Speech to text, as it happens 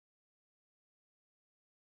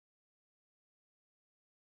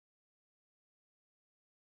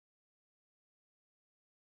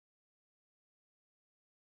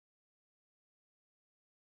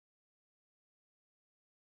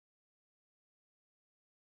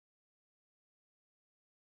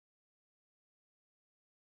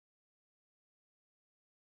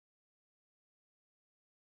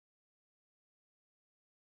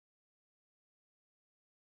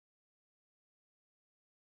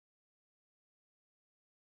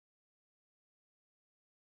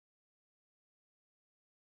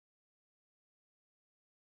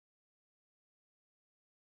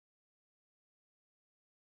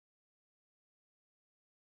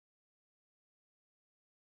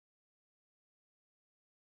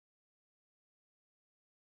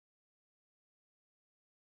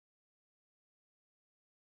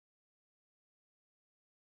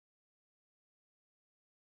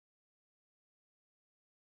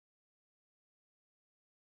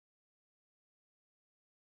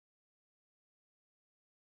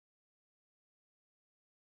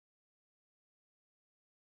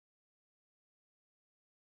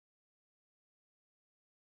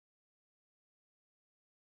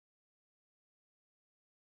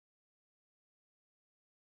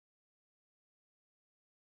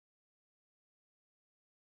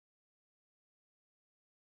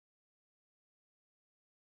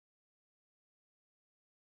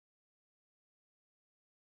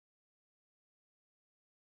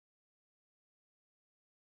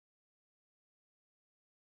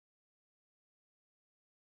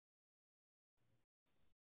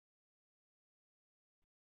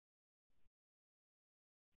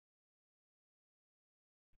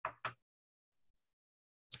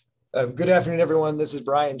Good afternoon, everyone. This is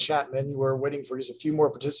Brian Chapman. We're waiting for just a few more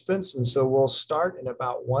participants, and so we'll start in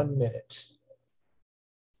about 1 minute.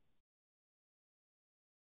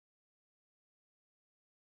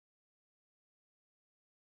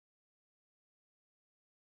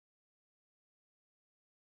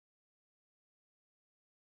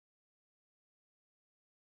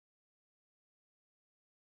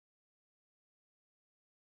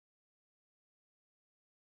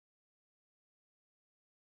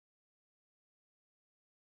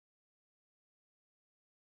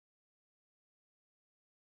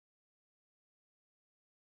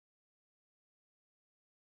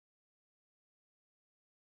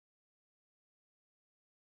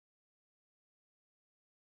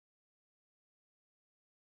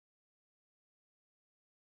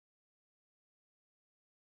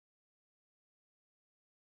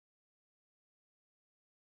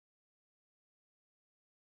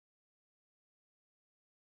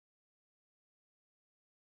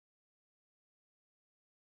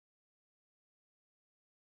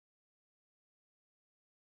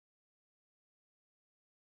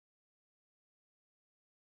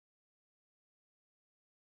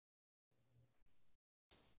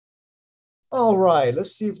 All right,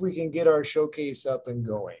 let's see if we can get our showcase up and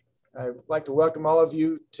going. I'd like to welcome all of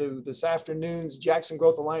you to this afternoon's Jackson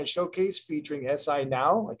Growth Alliance Showcase featuring SI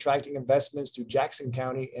Now, attracting investments to Jackson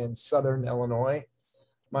County and Southern Illinois.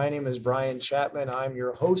 My name is Brian Chapman. I'm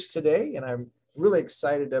your host today, and I'm really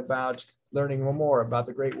excited about learning more about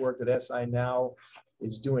the great work that SI Now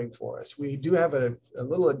is doing for us. We do have a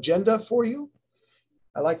little agenda for you.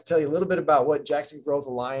 I'd like to tell you a little bit about what Jackson Growth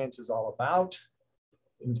Alliance is all about,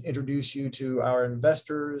 introduce you to our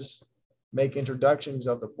investors, make introductions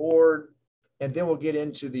of the board, and then we'll get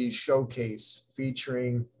into the showcase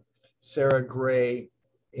featuring Sarah Gray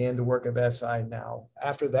and the work of SI Now.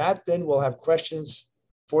 After that, then we'll have questions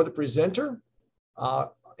for the presenter.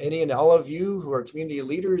 Any and all of you who are community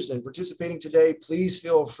leaders and participating today, please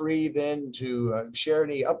feel free then to share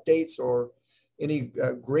any updates or any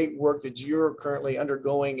great work that you're currently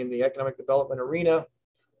undergoing in the economic development arena.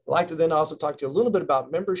 I'd like to then also talk to you a little bit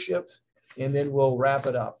about membership, and then we'll wrap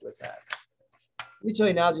it up with that. Let me tell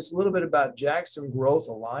you now just a little bit about Jackson Growth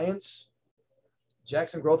Alliance.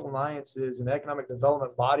 Jackson Growth Alliance is an economic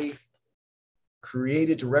development body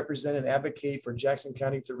created to represent and advocate for Jackson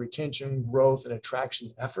County through retention, growth, and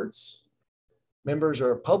attraction efforts. Members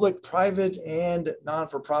are public, private, and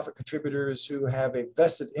non-for-profit contributors who have a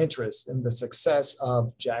vested interest in the success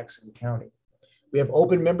of Jackson County. We have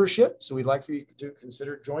open membership, so we'd like for you to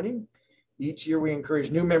consider joining. Each year, we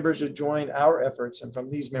encourage new members to join our efforts, and from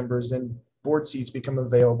these members, then board seats become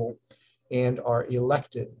available and are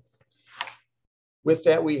elected. With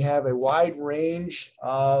that, we have a wide range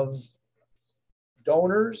of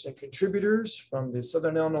donors and contributors from the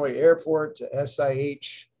Southern Illinois Airport to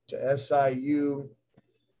SIH to SIU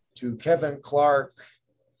to Kevin Clark.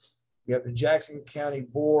 We have the Jackson County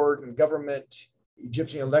Board and Government,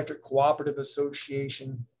 Egyptian Electric Cooperative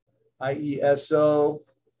Association, IESO,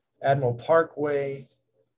 Admiral Parkway,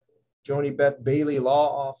 Joni Beth Bailey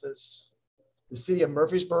Law Office, the City of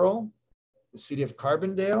Murfreesboro, the City of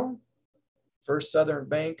Carbondale, First Southern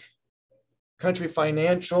Bank, Country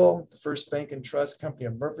Financial, the First Bank and Trust Company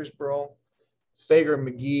of Murfreesboro, Fager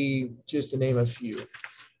McGee, just to name a few.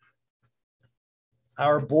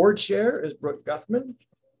 Our board chair is Brooke Guthman.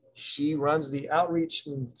 She runs the outreach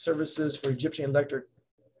and services for Egyptian Electric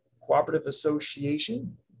Cooperative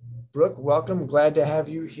Association. Brooke, welcome. Glad to have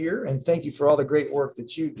you here, and thank you for all the great work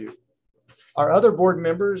that you do. Our other board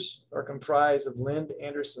members are comprised of Lynn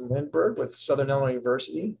Anderson Lindbergh with Southern Illinois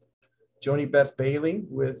University, Joni Beth Bailey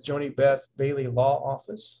with Joni Beth Bailey Law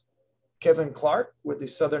Office, Kevin Clark with the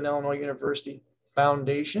Southern Illinois University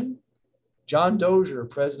Foundation, John Dozier,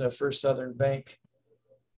 president of First Southern Bank,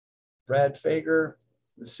 Brad Fager,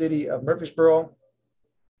 the City of Murfreesboro,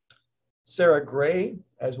 Sarah Gray,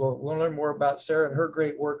 as we'll learn more about Sarah and her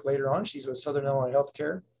great work later on. She's with Southern Illinois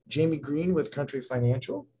Healthcare, Jamie Green with Country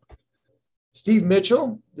Financial, Steve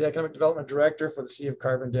Mitchell, the Economic Development Director for the City of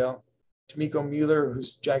Carbondale, Tamiko Mueller,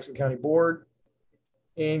 who's Jackson County Board,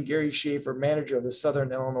 and Gary Schaefer, manager of the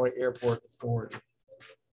Southern Illinois Airport Authority.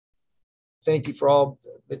 Thank you for all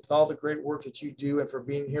the great work that you do and for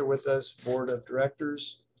being here with us, Board of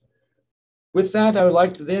Directors. With that, I would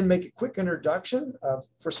like to then make a quick introduction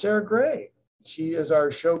for Sarah Gray. She is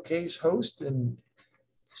our showcase host, and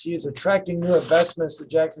she is attracting new investments to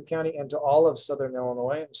Jackson County and to all of Southern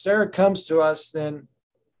Illinois. Sarah comes to us then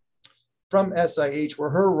from SIH, where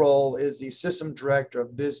her role is the System Director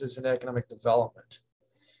of Business and Economic Development.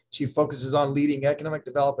 She focuses on leading economic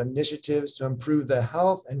development initiatives to improve the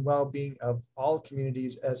health and well-being of all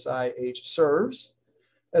communities SIH serves,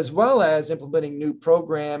 as well as implementing new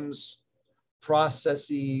programs,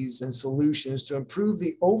 processes, and solutions to improve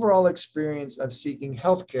the overall experience of seeking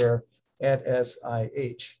healthcare at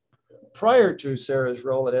SIH. Prior to Sarah's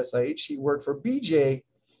role at SIH, she worked for BJC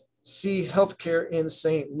Healthcare in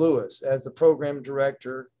St. Louis as the program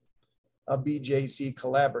director of BJC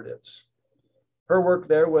Collaboratives. Her work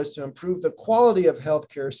there was to improve the quality of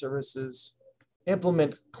healthcare services,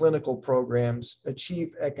 implement clinical programs,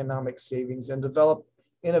 achieve economic savings, and develop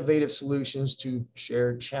innovative solutions to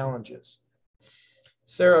shared challenges.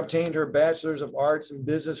 Sarah obtained her Bachelor's of Arts in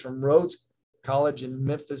Business from Rhodes College in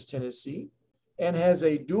Memphis, Tennessee, and has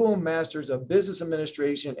a dual Master's of Business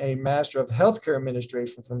Administration and a Master of Healthcare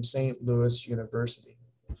Administration from St. Louis University.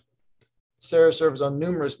 Sarah serves on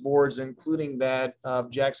numerous boards, including that of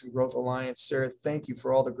Jackson Growth Alliance. Sarah, thank you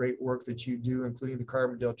for all the great work that you do, including the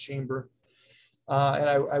Carbondale Chamber. And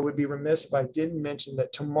I would be remiss if I didn't mention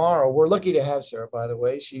that tomorrow, we're lucky to have Sarah, by the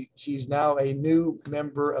way. She's now a new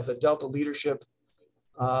member of the Delta Leadership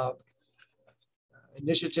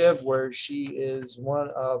Initiative, where she is one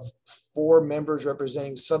of 4 members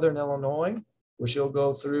representing Southern Illinois, where she'll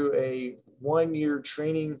go through a 1-year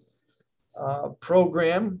training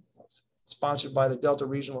program sponsored by the Delta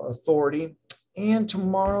Regional Authority. And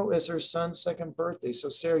tomorrow is her son's 2nd birthday. So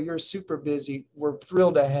Sarah, you're super busy. We're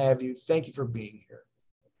thrilled to have you. Thank you for being here.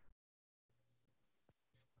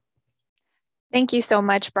 Thank you so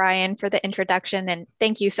much, Brian, for the introduction, and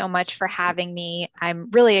thank you so much for having me. I'm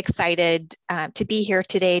really excited to be here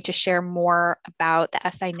today to share more about the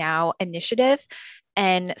SI Now initiative,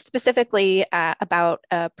 and specifically about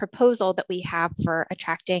a proposal that we have for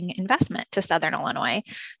attracting investment to Southern Illinois.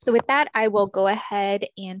 So with that, I will go ahead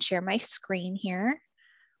and share my screen here.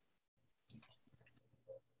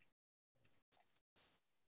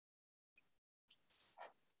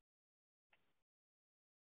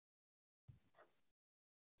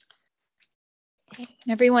 Okay.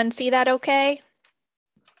 Can everyone see that okay?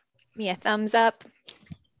 Give me a thumbs up.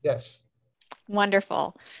 Yes.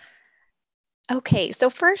 Wonderful. Okay, so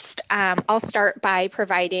first, I'll start by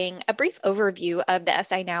providing a brief overview of the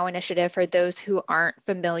SI Now initiative for those who aren't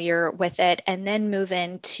familiar with it, and then move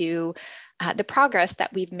into the progress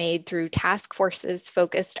that we've made through task forces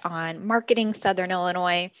focused on marketing Southern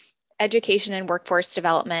Illinois, education and workforce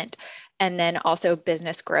development, and then also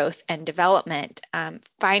business growth and development.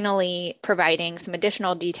 Finally, providing some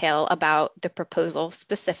additional detail about the proposal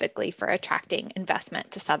specifically for attracting investment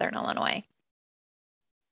to Southern Illinois.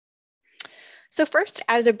 So first,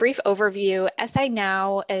 as a brief overview, SI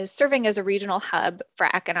Now is serving as a regional hub for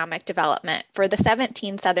economic development for the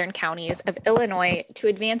 17 southern counties of Illinois to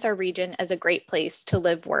advance our region as a great place to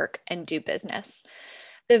live, work, and do business.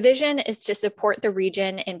 The vision is to support the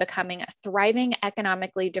region in becoming a thriving,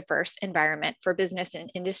 economically diverse environment for business and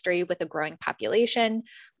industry with a growing population,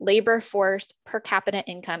 labor force, per capita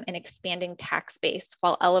income, and expanding tax base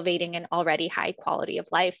while elevating an already high quality of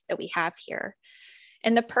life that we have here.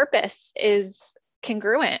 And the purpose is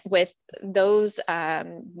congruent with those,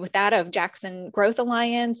 with that of Jackson Growth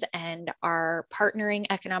Alliance and our partnering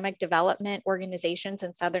economic development organizations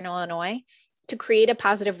in Southern Illinois to create a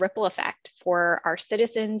positive ripple effect for our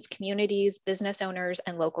citizens, communities, business owners,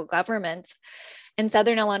 and local governments in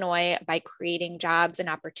Southern Illinois by creating jobs and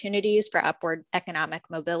opportunities for upward economic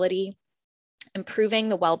mobility, improving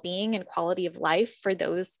the well-being and quality of life for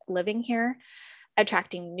those living here,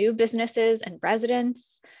 attracting new businesses and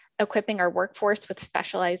residents, equipping our workforce with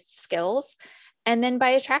specialized skills, and then by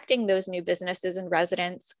attracting those new businesses and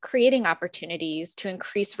residents, creating opportunities to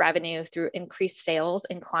increase revenue through increased sales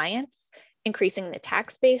and clients, increasing the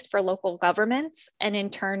tax base for local governments, and in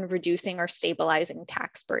turn, reducing or stabilizing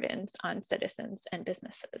tax burdens on citizens and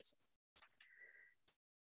businesses.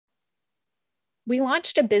 We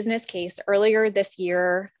launched a business case earlier this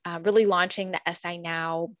year, really launching the SI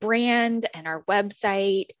Now brand and our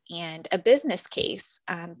website, and a business case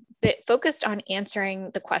that focused on answering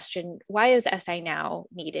the question, why is SI Now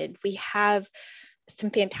needed? We have some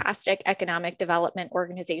fantastic economic development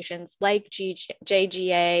organizations like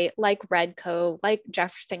JGA, like Redco, like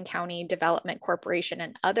Jefferson County Development Corporation,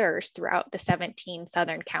 and others throughout the 17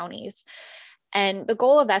 southern counties. And the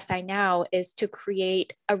goal of SI Now is to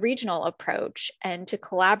create a regional approach and to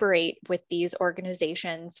collaborate with these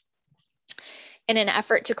organizations in an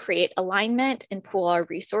effort to create alignment and pool our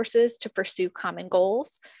resources to pursue common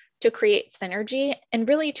goals, to create synergy, and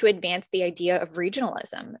really to advance the idea of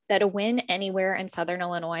regionalism, that a win anywhere in Southern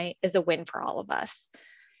Illinois is a win for all of us.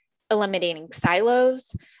 Eliminating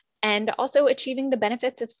silos, and also achieving the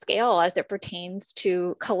benefits of scale as it pertains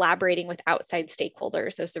to collaborating with outside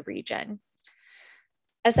stakeholders as a region.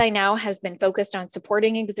 SI Now has been focused on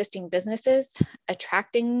supporting existing businesses,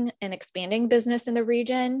 attracting and expanding business in the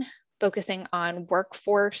region, focusing on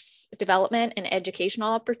workforce development and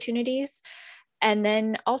educational opportunities, and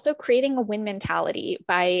then also creating a win mentality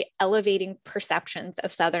by elevating perceptions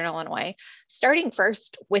of Southern Illinois, starting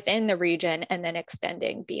first within the region and then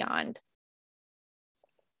extending beyond.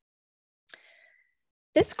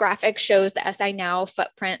 This graphic shows the SI Now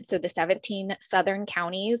footprint, so the 17 southern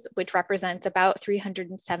counties, which represents about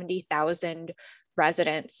 370,000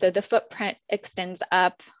 residents. So the footprint extends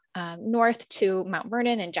up north to Mount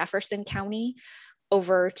Vernon and Jefferson County,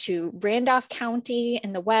 over to Randolph County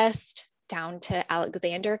in the west, down to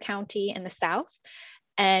Alexander County in the south,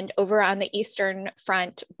 and over on the eastern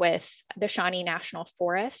front with the Shawnee National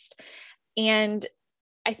Forest. And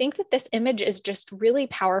I think that this image is just really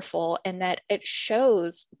powerful in that it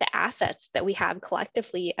shows the assets that we have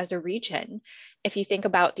collectively as a region. If you think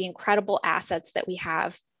about the incredible assets that we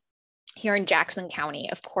have here in Jackson County,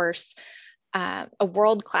 of course, a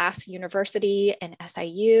world-class university and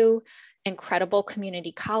SIU, incredible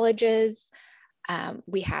community colleges.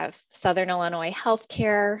 We have Southern Illinois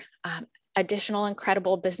healthcare, additional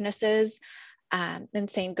incredible businesses.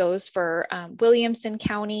 And same goes for Williamson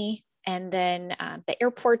County, and then the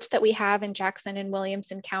airports that we have in Jackson and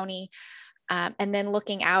Williamson County. And then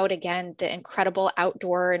looking out again, the incredible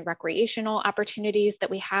outdoor and recreational opportunities that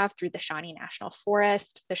we have through the Shawnee National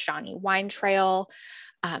Forest, the Shawnee Wine Trail,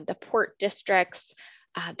 the port districts,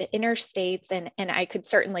 the interstates, and I could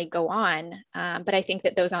certainly go on, but I think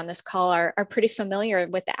that those on this call are pretty familiar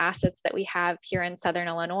with the assets that we have here in Southern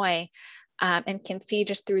Illinois, and can see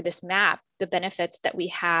just through this map the benefits that we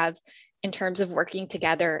have in terms of working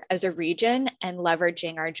together as a region and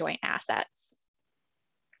leveraging our joint assets.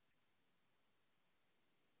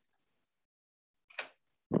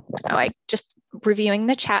 Oh, I just reviewing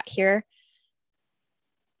the chat here.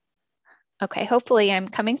 Okay, hopefully I'm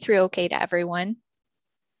coming through okay to everyone.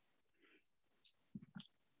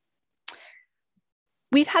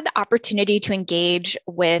 We've had the opportunity to engage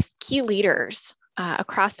with key leaders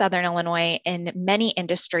across Southern Illinois in many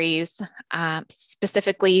industries,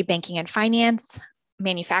 specifically banking and finance,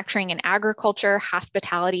 manufacturing and agriculture,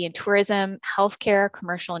 hospitality and tourism, healthcare,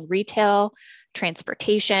 commercial and retail,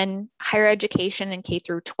 transportation, higher education and K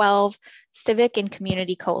through 12, civic and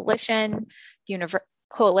community coalitions,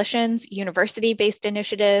 university-based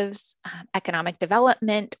initiatives, economic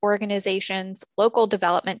development organizations, local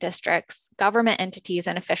development districts, government entities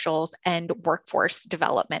and officials, and workforce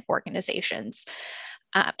development organizations.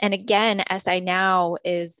 And again, SI Now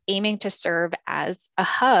is aiming to serve as a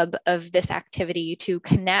hub of this activity to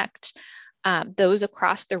connect those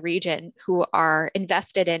across the region who are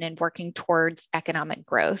invested in and working towards economic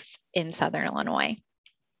growth in Southern Illinois.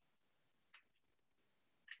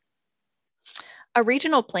 A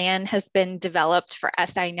regional plan has been developed for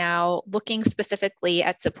SI Now, looking specifically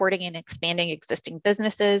at supporting and expanding existing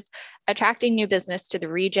businesses, attracting new business to the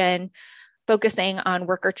region, focusing on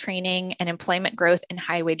worker training and employment growth in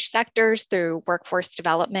high wage sectors through workforce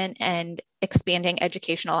development and expanding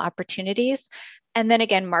educational opportunities, and then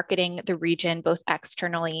again, marketing the region both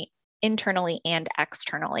internally and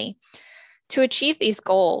externally. To achieve these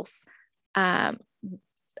goals,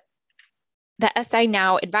 the SI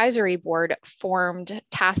Now Advisory Board formed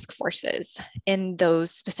task forces in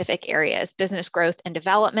those specific areas: business growth and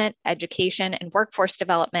development, education and workforce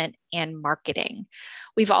development, and marketing.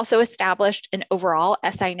 We've also established an overall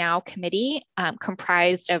SI Now committee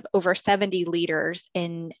comprised of over 70 leaders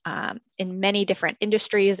in many different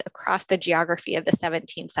industries across the geography of the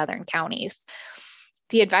 17 southern counties.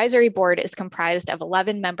 The advisory board is comprised of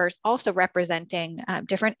 11 members, also representing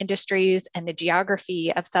different industries and the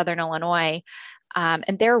geography of Southern Illinois.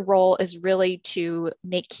 And their role is really to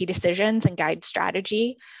make key decisions and guide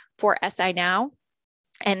strategy for SI Now,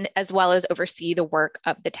 and as well as oversee the work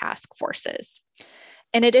of the task forces.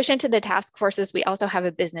 In addition to the task forces, we also have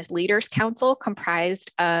a business leaders council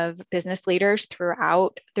comprised of business leaders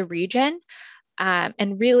throughout the region.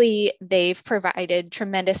 And really, they've provided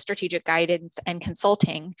tremendous strategic guidance and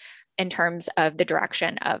consulting in terms of the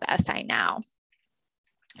direction of SI Now.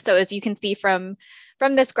 So as you can see from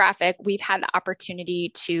this graphic, we've had the opportunity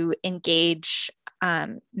to engage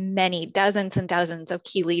many dozens and dozens of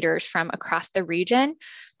key leaders from across the region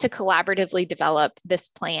to collaboratively develop this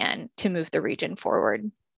plan to move the region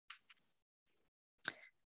forward.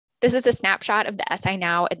 This is a snapshot of the SI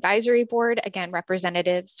Now Advisory Board, again,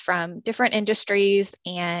 representatives from different industries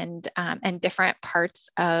and different parts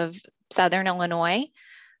of Southern Illinois,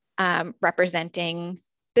 representing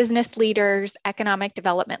business leaders, economic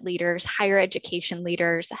development leaders, higher education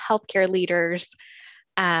leaders, healthcare leaders,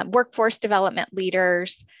 workforce development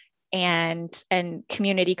leaders, and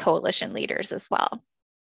community coalition leaders as well.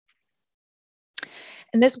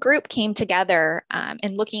 And this group came together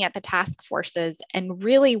in looking at the task forces and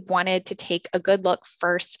really wanted to take a good look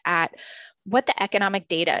first at what the economic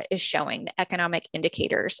data is showing, the economic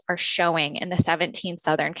indicators are showing in the 17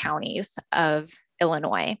 southern counties of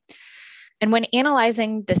Illinois. And when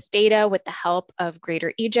analyzing this data with the help of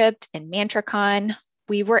Greater Egypt and Mantricon,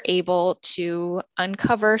 we were able to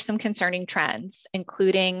uncover some concerning trends,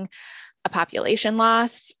 including a population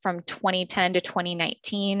loss from 2010 to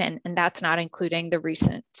 2019, and that's not including the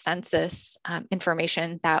recent census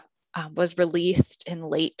information that was released in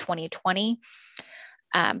late 2020.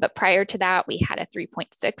 But prior to that, we had a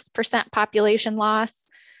 3.6% population loss.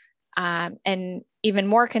 And even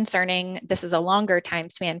more concerning, this is a longer time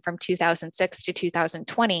span from 2006 to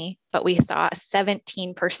 2020, but we saw a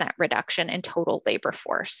 17% reduction in total labor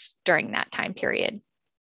force during that time period,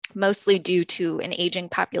 mostly due to an aging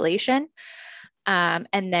population, and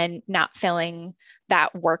then not filling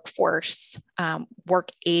that workforce,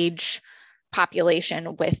 work age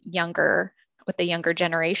population with the younger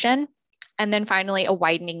generation. And then finally, a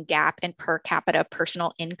widening gap in per capita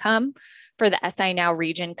personal income for the SI Now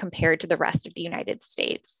region compared to the rest of the United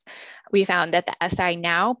States. We found that the SI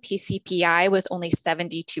Now PCPI was only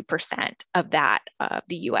 72% of that of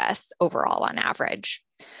the US overall on average.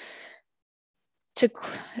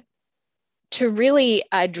 To really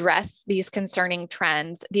address these concerning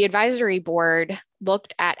trends, the advisory board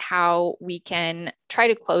looked at how we can try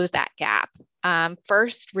to close that gap.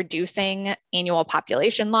 First, reducing annual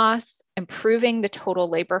population loss, improving the total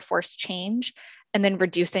labor force change, and then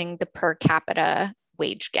reducing the per capita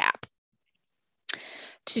wage gap.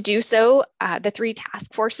 To do so, the three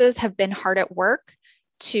task forces have been hard at work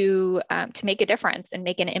to make a difference and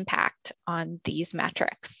make an impact on these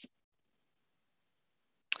metrics.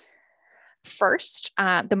 First,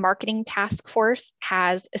 the marketing task force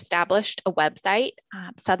has established a website,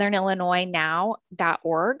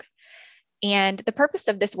 southernillinoisnow.org. And the purpose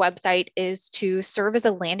of this website is to serve as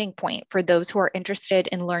a landing point for those who are interested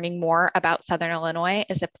in learning more about Southern Illinois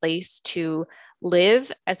as a place to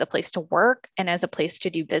live, as a place to work, and as a place to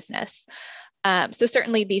do business. So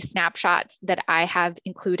certainly these snapshots that I have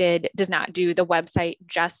included does not do the website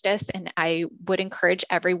justice, and I would encourage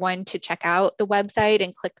everyone to check out the website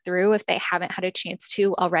and click through if they haven't had a chance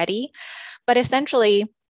to already. But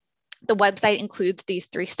essentially, the website includes these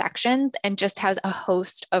three sections and just has a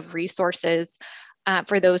host of resources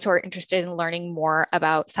for those who are interested in learning more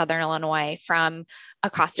about Southern Illinois, from a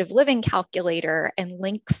cost of living calculator and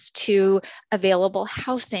links to available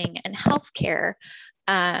housing and healthcare,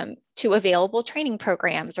 to available training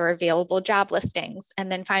programs or available job listings.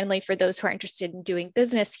 And then finally, for those who are interested in doing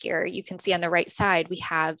business here, you can see on the right side, we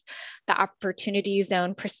have the Opportunity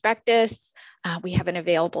Zone prospectus. We have an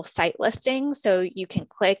available site listing, so you can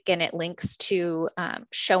click and it links to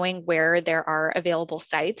showing where there are available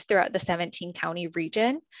sites throughout the 17 county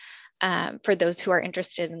region for those who are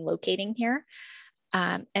interested in locating here,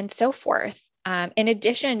 and so forth. In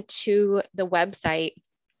addition to the website,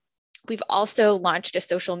 we've also launched a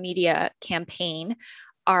social media campaign.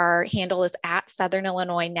 Our handle is at Southern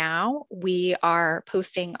Illinois Now. We are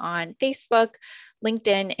posting on Facebook,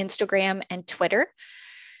 LinkedIn, Instagram, and Twitter.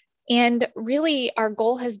 And really, our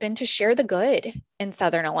goal has been to share the good in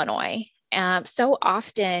Southern Illinois. So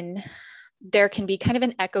often, there can be kind of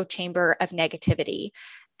an echo chamber of negativity.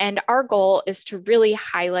 And our goal is to really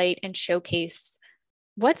highlight and showcase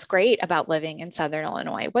what's great about living in Southern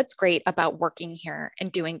Illinois, what's great about working here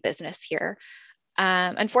and doing business here.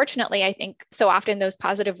 Unfortunately, I think so often those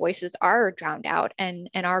positive voices are drowned out, and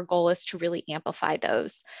our goal is to really amplify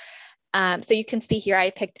those. So you can see here, I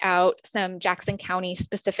picked out some Jackson County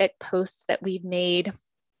specific posts that we've made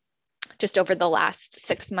just over the last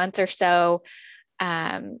 6 months or so.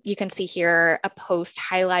 You can see here a post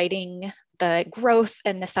highlighting the growth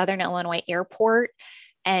in the Southern Illinois Airport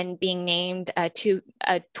and being named to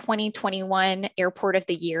a 2021 Airport of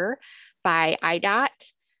the Year by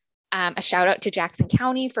IDOT. A shout out to Jackson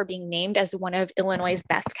County for being named as one of Illinois'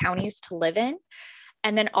 best counties to live in.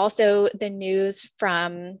 And then also the news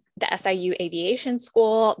from the SIU Aviation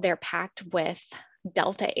School. They're packed with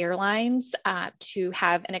Delta Airlines to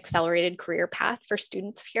have an accelerated career path for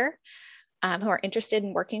students here who are interested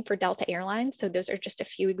in working for Delta Airlines. So those are just a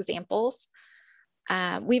few examples.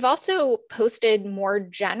 We've also posted more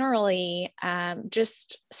generally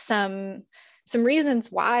just some reasons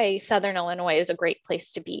why Southern Illinois is a great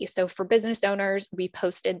place to be. So for business owners, we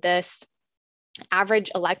posted this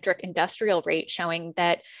average electric industrial rate, showing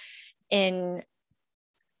that in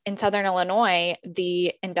Southern Illinois,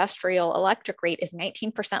 the industrial electric rate is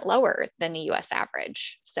 19% lower than the US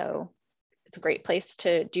average. So it's a great place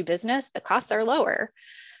to do business. The costs are lower.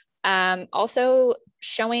 Also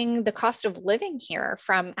showing the cost of living here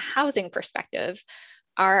from a housing perspective.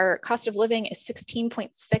 Our cost of living is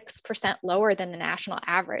 16.6% lower than the national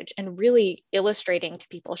average, and really illustrating to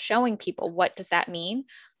people, showing people, what does that mean?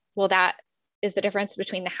 Well, that is the difference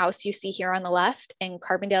between the house you see here on the left in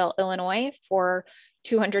Carbondale, Illinois for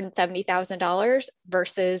 $270,000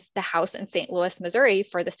 versus the house in St. Louis, Missouri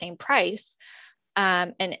for the same price.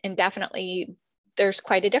 And definitely there's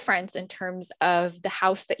quite a difference in terms of the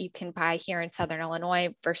house that you can buy here in Southern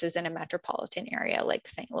Illinois versus in a metropolitan area like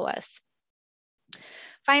St. Louis.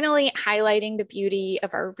 Finally, highlighting the beauty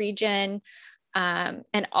of our region,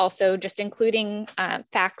 and also just including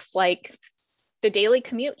facts like the daily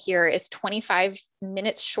commute here is 25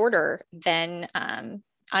 minutes shorter than on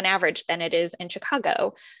average than it is in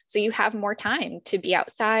Chicago. So you have more time to be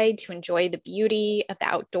outside, to enjoy the beauty of the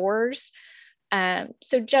outdoors.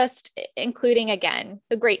 So just including, again,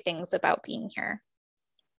 the great things about being here.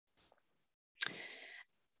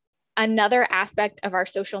 Another aspect of our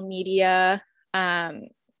social media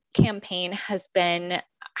campaign has been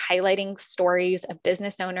highlighting stories of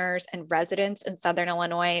business owners and residents in Southern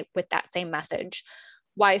Illinois with that same message.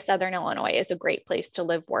 Why Southern Illinois is a great place to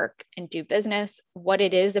live, work, and do business, what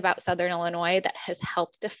it is about Southern Illinois that has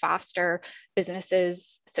helped to foster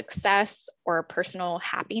businesses' success or personal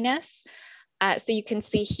happiness. So you can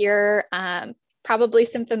see here probably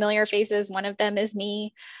some familiar faces. One of them is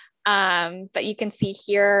me. But you can see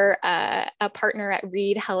here a partner at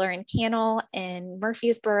Reed, Heller and Cannell in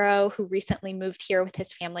Murfreesboro, who recently moved here with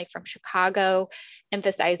his family from Chicago,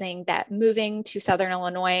 emphasizing that moving to Southern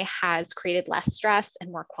Illinois has created less stress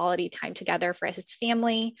and more quality time together for his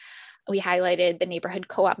family. We highlighted the neighborhood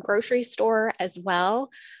co-op grocery store as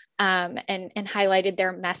well, and highlighted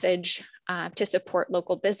their message to support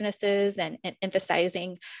local businesses and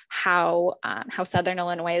emphasizing how Southern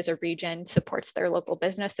Illinois as a region supports their local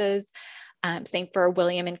businesses. Same for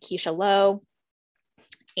William and Keisha Lowe.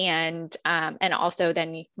 And also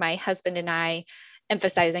then my husband and I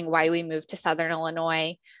emphasizing why we moved to Southern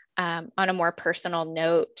Illinois on a more personal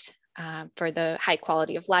note for the high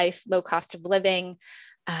quality of life, low cost of living,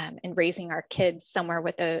 and raising our kids somewhere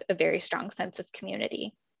with a very strong sense of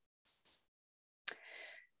community.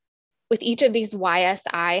 With each of these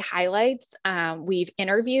YSI highlights, we've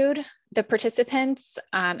interviewed the participants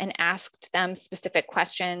and asked them specific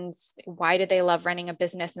questions. Why do they love running a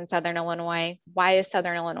business in Southern Illinois? Why is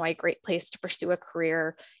Southern Illinois a great place to pursue a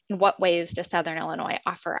career? In what ways does Southern Illinois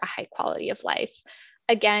offer a high quality of life?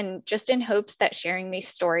 Again, just in hopes that sharing these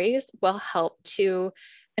stories will help to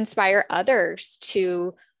inspire others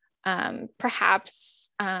to perhaps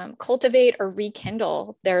cultivate or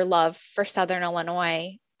rekindle their love for Southern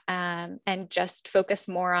Illinois. And just focus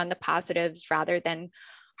more on the positives rather than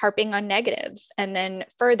harping on negatives. And then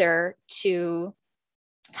further to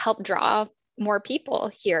help draw more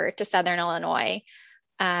people here to Southern Illinois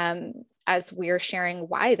as we're sharing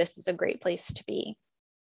why this is a great place to be.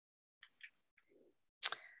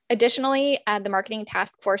 Additionally, the Marketing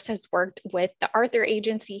Task Force has worked with the Arthur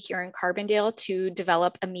Agency here in Carbondale to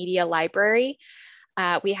develop a media library.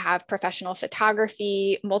 We have professional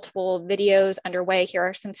photography, multiple videos underway. Here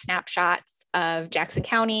are some snapshots of Jackson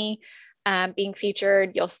County being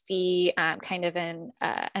featured. You'll see kind of an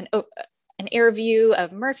air view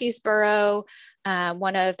of Murfreesboro,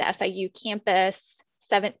 one of the SIU campus.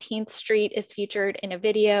 17th Street is featured in a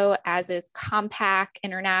video, as is Compact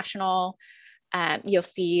International. You'll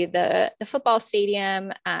see the football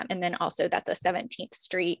stadium, and then also that's a 17th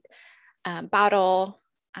Street bottle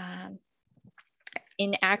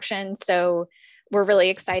in action. So we're really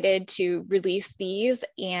excited to release these,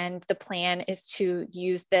 and the plan is to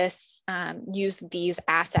use these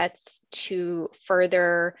assets to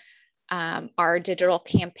further our digital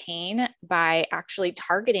campaign by actually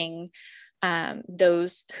targeting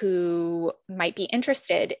those who might be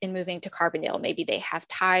interested in moving to Carbondale. Maybe they have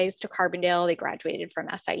ties to Carbondale, they graduated from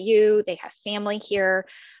SIU, they have family here.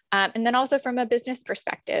 And then also from a business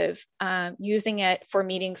perspective, using it for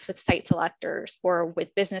meetings with site selectors or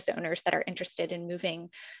with business owners that are interested in moving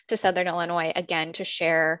to Southern Illinois, again, to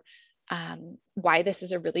share why this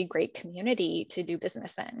is a really great community to do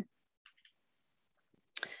business in.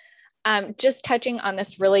 Just touching on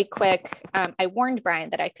this really quick, I warned Brian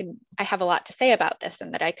that I have a lot to say about this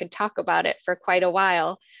and that I could talk about it for quite a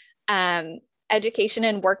while. Education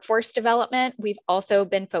and workforce development, we've also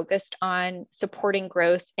been focused on supporting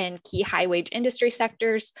growth in key high wage industry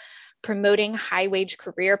sectors, promoting high-wage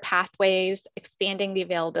career pathways, expanding the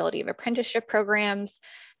availability of apprenticeship programs,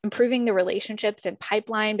 improving the relationships and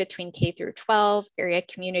pipeline between K through 12, area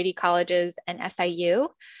community colleges, and SIU,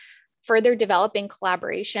 further developing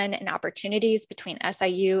collaboration and opportunities between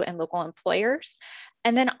SIU and local employers,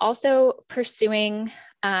 and then also pursuing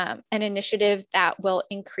an initiative that will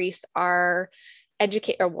increase our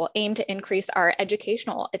will aim to increase our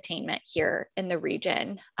educational attainment here in the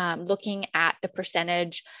region, looking at the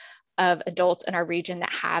percentage of adults in our region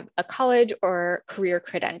that have a college or career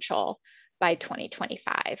credential by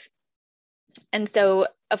 2025. And so,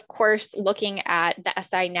 of course, looking at the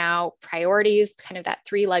SI Now priorities, kind of that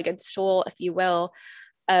three-legged stool, if you will,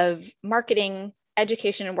 of marketing,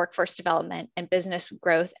 education and workforce development, and business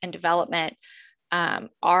growth and development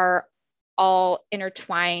are all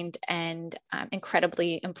intertwined and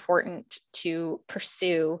incredibly important to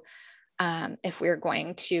pursue if we're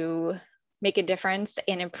going to make a difference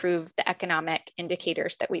and improve the economic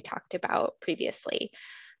indicators that we talked about previously.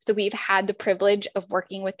 So we've had the privilege of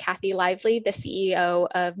working with Kathy Lively, the CEO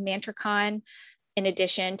of Mantricon, in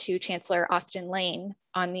addition to Chancellor Austin Lane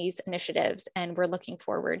on these initiatives, and we're looking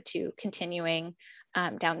forward to continuing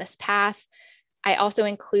down this path. I also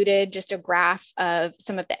included just a graph of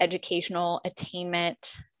some of the educational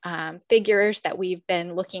attainment figures that we've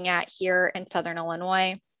been looking at here in Southern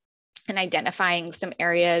Illinois and identifying some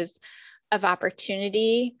areas of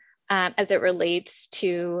opportunity as it relates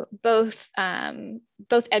to both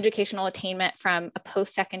educational attainment from a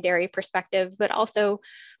post-secondary perspective, but also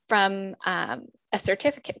from a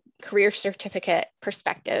career certificate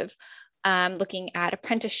perspective, looking at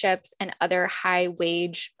apprenticeships and other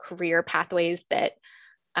high-wage career pathways that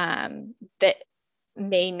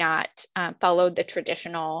may not follow the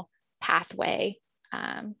traditional pathway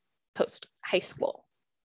post-high school.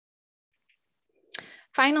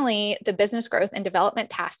 Finally, the Business Growth and Development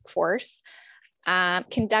Task Force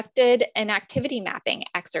conducted an activity mapping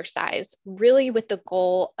exercise, really with the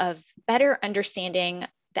goal of better understanding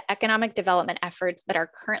the economic development efforts that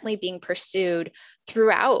are currently being pursued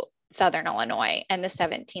throughout Southern Illinois and the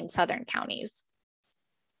 17 Southern counties.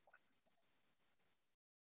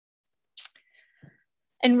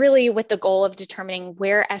 And really with the goal of determining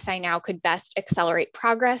where SI Now could best accelerate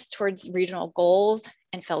progress towards regional goals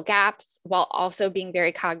and fill gaps, while also being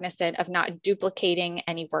very cognizant of not duplicating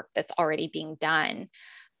any work that's already being done.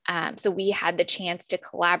 So we had the chance to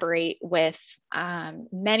collaborate with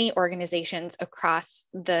many organizations across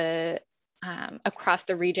the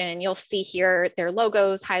region, and you'll see here their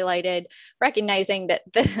logos highlighted, recognizing that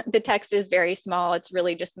the text is very small. It's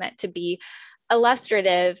really just meant to be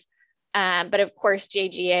illustrative. But of course,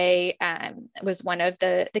 JGA was one of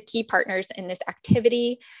the key partners in this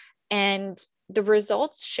activity. And the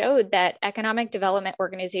results showed that economic development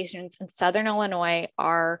organizations in Southern Illinois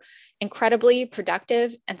are incredibly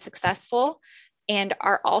productive and successful, and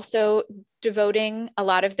are also devoting a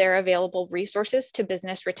lot of their available resources to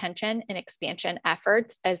business retention and expansion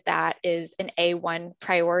efforts, as that is an A1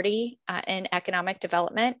 priority in economic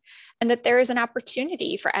development, and that there is an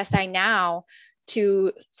opportunity for SI Now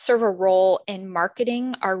to serve a role in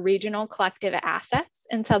marketing our regional collective assets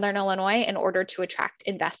in Southern Illinois in order to attract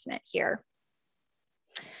investment here.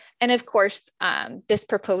 And of course, this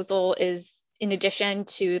proposal is in addition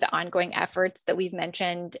to the ongoing efforts that we've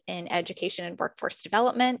mentioned in education and workforce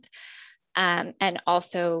development, and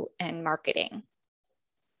also in marketing.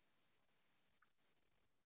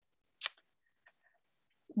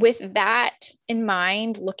 With that in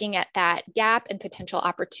mind, looking at that gap and potential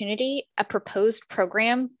opportunity, a proposed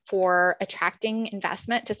program for attracting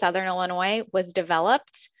investment to Southern Illinois was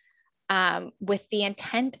developed with the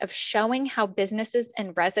intent of showing how businesses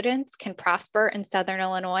and residents can prosper in Southern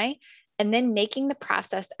Illinois, and then making the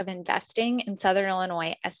process of investing in Southern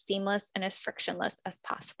Illinois as seamless and as frictionless as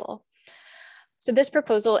possible. So this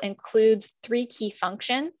proposal includes 3 key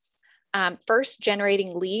functions. First,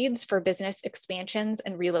 generating leads for business expansions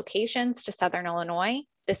and relocations to Southern Illinois.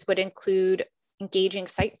 This would include engaging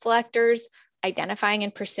site selectors, identifying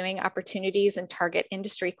and pursuing opportunities in target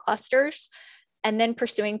industry clusters, and then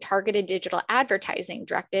pursuing targeted digital advertising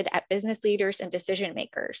directed at business leaders and decision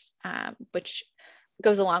makers, which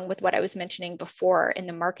goes along with what I was mentioning before in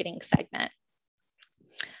the marketing segment.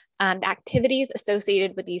 The activities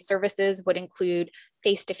associated with these services would include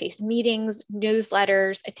face-to-face meetings,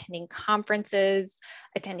 newsletters, attending conferences,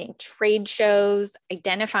 attending trade shows,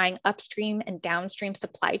 identifying upstream and downstream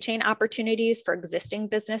supply chain opportunities for existing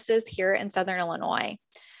businesses here in Southern Illinois.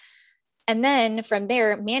 And then from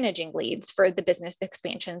there, managing leads for the business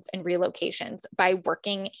expansions and relocations by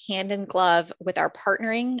working hand in glove with our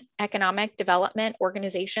partnering economic development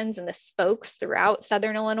organizations and the spokes throughout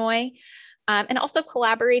Southern Illinois, and also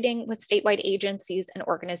collaborating with statewide agencies and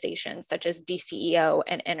organizations such as DCEO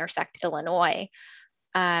and Intersect Illinois,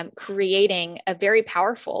 creating a very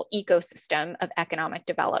powerful ecosystem of economic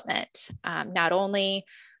development, not only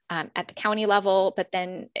at the county level, but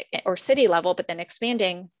then, or city level, but then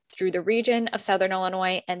expanding through the region of Southern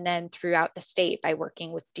Illinois and then throughout the state by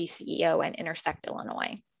working with DCEO and Intersect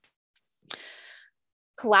Illinois.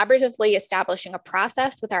 Collaboratively establishing a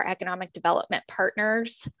process with our economic development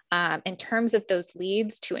partners in terms of those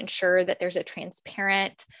leads to ensure that there's a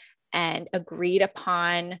transparent and agreed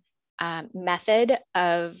upon method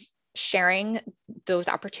of sharing those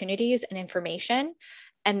opportunities and information,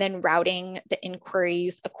 and then routing the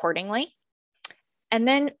inquiries accordingly. And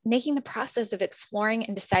then making the process of exploring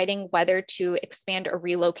and deciding whether to expand or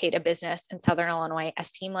relocate a business in Southern Illinois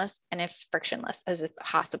as seamless and as frictionless as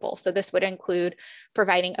possible. So this would include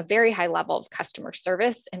providing a very high level of customer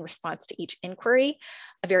service in response to each inquiry,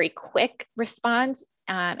 a very quick response,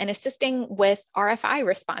 and assisting with RFI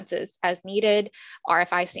responses as needed.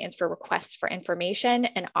 RFI stands for requests for information,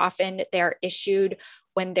 and often they're issued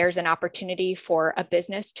when there's an opportunity for a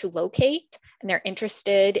business to locate and they're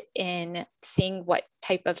interested in seeing what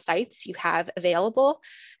type of sites you have available.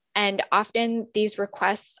 And often these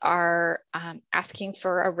requests are asking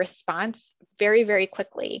for a response very, very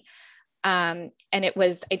quickly. And it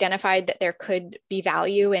was identified that there could be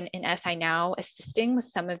value in SI Now assisting with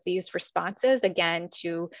some of these responses, again,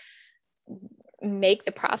 to make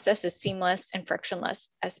the process as seamless and frictionless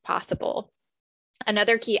as possible.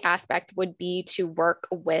 Another key aspect would be to work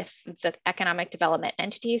with the economic development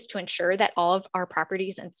entities to ensure that all of our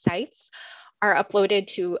properties and sites are uploaded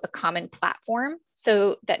to a common platform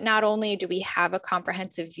so that not only do we have a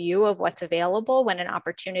comprehensive view of what's available when an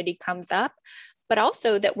opportunity comes up, but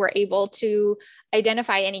also that we're able to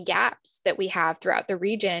identify any gaps that we have throughout the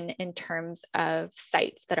region in terms of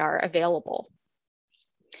sites that are available.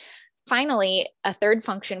 Finally, a third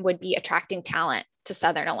function would be attracting talent to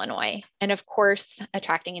Southern Illinois. And of course,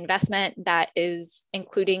 attracting investment that is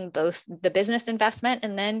including both the business investment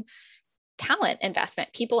and then talent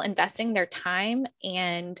investment, people investing their time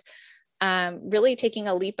and really taking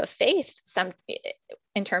a leap of faith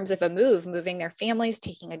in terms of moving their families,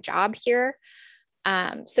 taking a job here.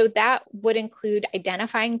 So that would include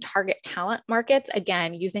identifying target talent markets,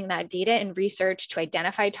 again, using that data and research to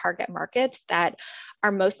identify target markets that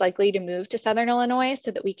are most likely to move to Southern Illinois so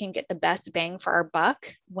that we can get the best bang for our buck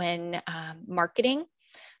when marketing.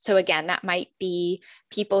 So again, that might be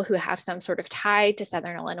people who have some sort of tie to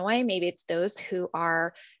Southern Illinois. Maybe it's those who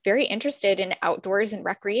are very interested in outdoors and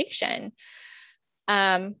recreation.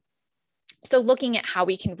 So looking at how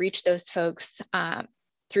we can reach those folks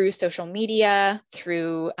through social media,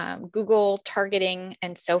 through Google targeting,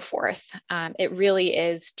 and so forth. It really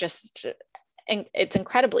is just, it's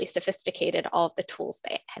incredibly sophisticated, all of the tools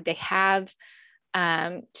they have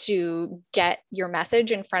to get your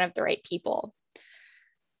message in front of the right people.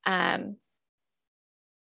 And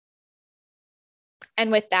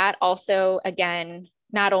with that also, again,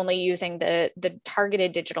 not only using the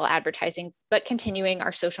targeted digital advertising, but continuing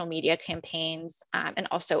our social media campaigns and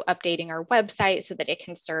also updating our website so that it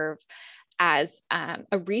can serve as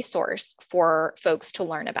a resource for folks to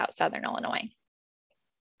learn about Southern Illinois.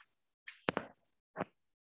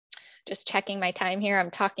 Just checking my time here,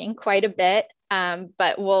 I'm talking quite a bit,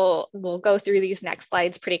 but we'll go through these next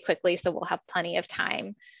slides pretty quickly so we'll have plenty of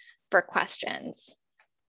time for questions.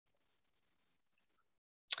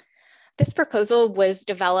 This proposal was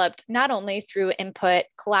developed not only through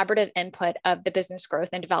collaborative input of the Business Growth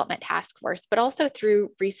and Development Task Force, but also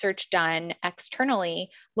through research done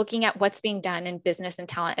externally, looking at what's being done in business and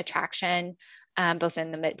talent attraction, both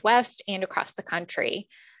in the Midwest and across the country.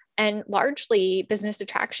 And largely, business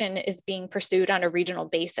attraction is being pursued on a regional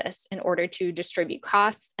basis in order to distribute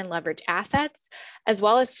costs and leverage assets, as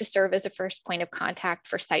well as to serve as a first point of contact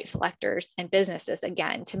for site selectors and businesses,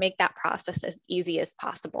 again, to make that process as easy as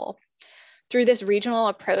possible. Through this regional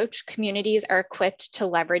approach, communities are equipped to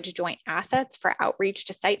leverage joint assets for outreach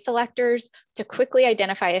to site selectors to quickly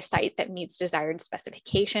identify a site that meets desired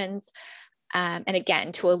specifications, and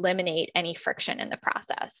again, to eliminate any friction in the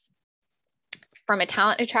process. From a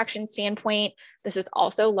talent attraction standpoint, this is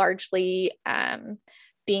also largely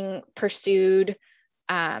being pursued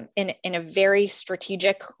in a very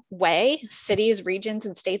strategic way. Cities, regions,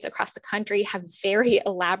 and states across the country have very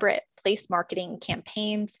elaborate place marketing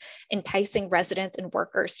campaigns, enticing residents and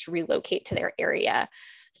workers to relocate to their area.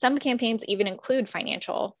 Some campaigns even include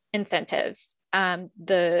financial incentives.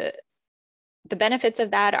 The benefits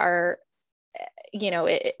of that are,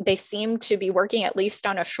 they seem to be working at least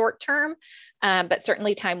on a short term, but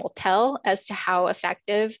certainly time will tell as to how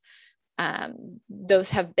effective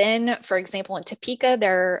those have been. For example, in Topeka,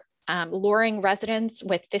 they're luring residents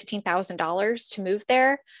with $15,000 to move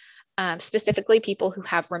there, specifically people who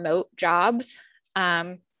have remote jobs.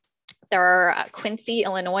 Quincy,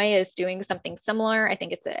 Illinois is doing something similar. I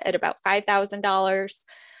think it's at about $5,000.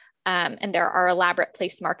 And there are elaborate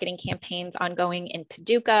place marketing campaigns ongoing in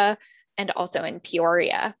Paducah and also in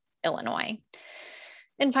Peoria, Illinois.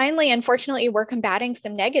 And finally, unfortunately, we're combating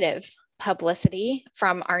some negative publicity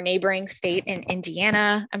from our neighboring state in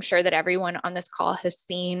Indiana. I'm sure that everyone on this call has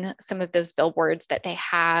seen some of those billboards that they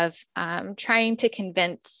have trying to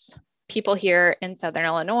convince people here in Southern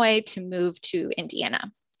Illinois to move to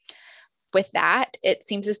Indiana. With that, it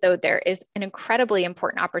seems as though there is an incredibly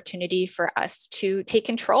important opportunity for us to take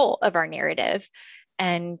control of our narrative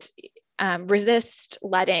and resist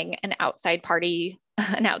letting an outside party,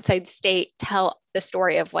 an outside state, tell the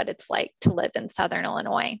story of what it's like to live in Southern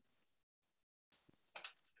Illinois.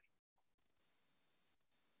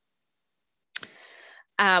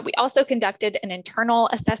 We also conducted an internal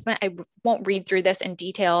assessment. I won't read through this in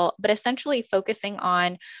detail, but essentially focusing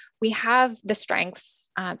on, we have the strengths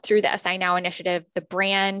through the SI Now initiative, the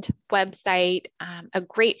brand, website, a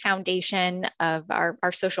great foundation of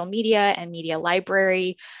our social media and media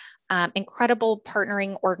library, incredible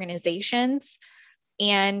partnering organizations,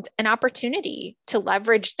 and an opportunity to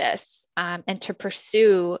leverage this and to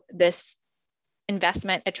pursue this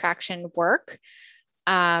investment attraction work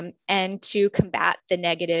and to combat the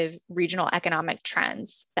negative regional economic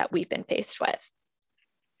trends that we've been faced with.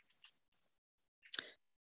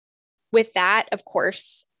 With that, of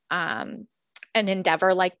course, an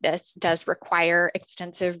endeavor like this does require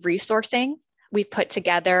extensive resourcing. We've put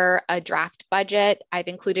together a draft budget. I've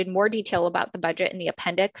included more detail about the budget in the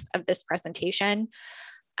appendix of this presentation,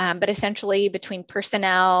 but essentially between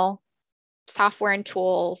personnel, software and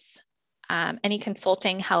tools, any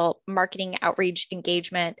consulting help, marketing, outreach,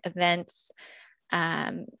 engagement, events,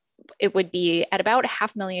 it would be at about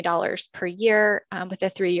 $500,000 per year with a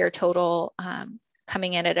 3-year total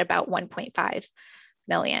coming in at about 1.5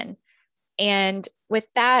 million. And with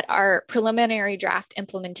that, our preliminary draft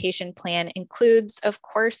implementation plan includes, of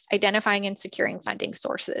course, identifying and securing funding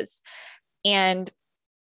sources. And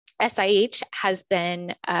SIH has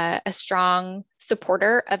been a strong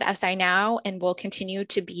supporter of SI Now and will continue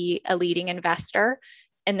to be a leading investor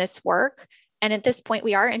in this work. And at this point,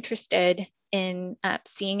 we are interested in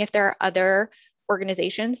seeing if there are other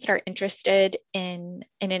organizations that are interested in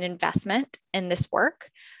an investment in this work.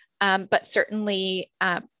 But certainly,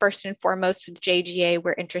 first and foremost, with JGA,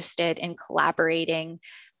 we're interested in collaborating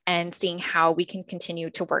and seeing how we can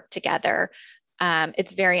continue to work together.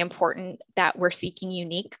 It's very important that we're seeking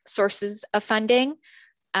unique sources of funding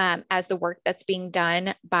as the work that's being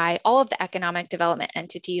done by all of the economic development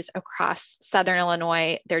entities across Southern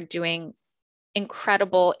Illinois. They're doing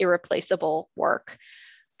incredible, irreplaceable work.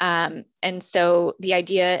 And so the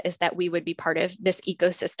idea is that we would be part of this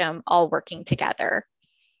ecosystem all working together.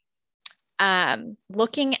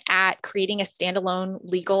 Looking at creating a standalone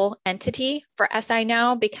legal entity for SI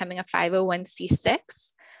Now, becoming a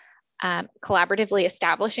 501c6, collaboratively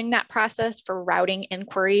establishing that process for routing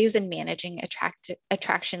inquiries and managing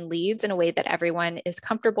attraction leads in a way that everyone is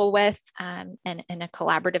comfortable with and in a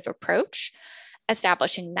collaborative approach,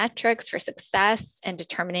 establishing metrics for success and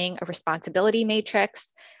determining a responsibility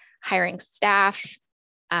matrix, hiring staff,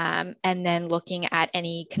 and then looking at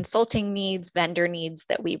any consulting needs, vendor needs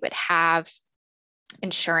that we would have,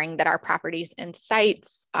 ensuring that our properties and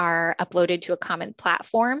sites are uploaded to a common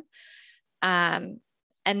platform,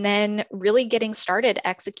 and then really getting started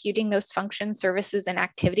executing those functions, services, and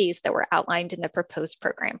activities that were outlined in the proposed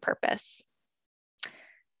program purpose.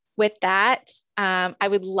 With that, I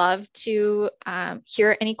would love to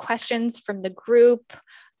hear any questions from the group,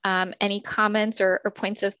 any comments or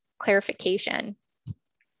points of clarification.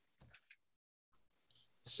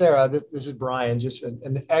 Sarah, this is Brian. Just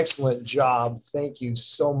an excellent job. Thank you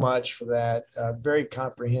so much for that. Very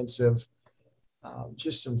comprehensive.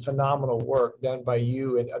 Just some phenomenal work done by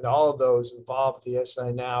you and all of those involved with the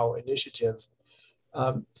SI Now initiative.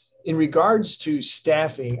 In regards to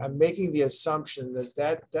staffing, I'm making the assumption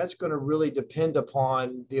that's going to really depend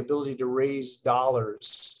upon the ability to raise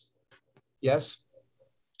dollars. Yes?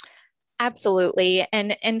 Absolutely.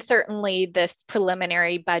 And certainly this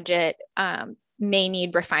preliminary budget may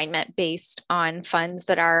need refinement based on funds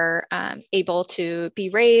that are able to be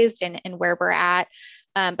raised and where we're at.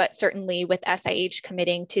 But certainly with SIH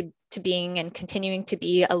committing to being and continuing to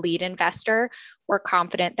be a lead investor, we're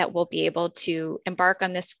confident that we'll be able to embark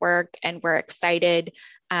on this work, and we're excited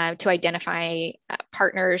to identify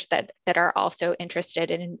partners that are also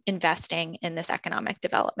interested in investing in this economic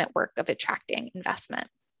development work of attracting investment.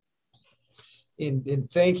 And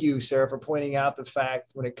thank you, Sarah, for pointing out the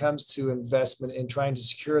fact when it comes to investment and trying to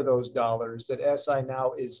secure those dollars, that SI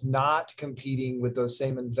now is not competing with those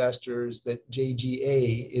same investors that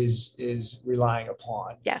JGA is relying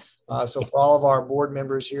upon. Yes. So for all of our board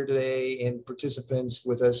members here today and participants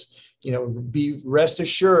with us, be rest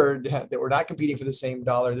assured that we're not competing for the same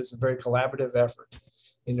dollar. This is a very collaborative effort.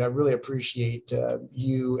 And I really appreciate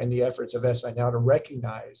you and the efforts of SI now to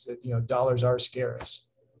recognize that, dollars are scarce.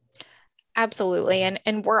 Absolutely.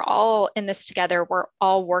 And we're all in this together. We're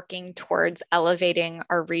all working towards elevating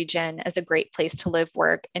our region as a great place to live,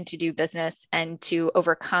 work, and to do business, and to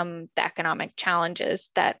overcome the economic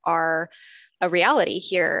challenges that are a reality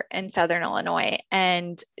here in Southern Illinois.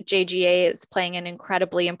 And JGA is playing an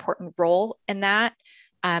incredibly important role in that,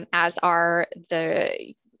 as are the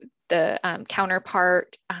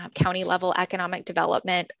counterpart county level economic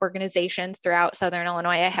development organizations throughout Southern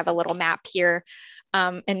Illinois. I have a little map here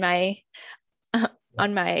in my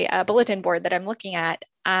on my bulletin board that I'm looking at.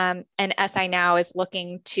 And SI Now is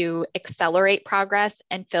looking to accelerate progress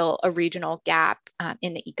and fill a regional gap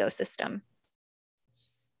in the ecosystem.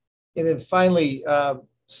 And then finally,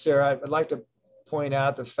 Sarah, I'd like to point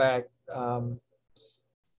out the fact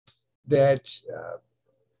that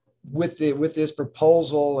with this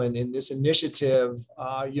proposal and in this initiative,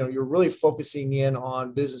 you're really focusing in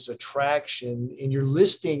on business attraction, and you're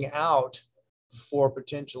listing out for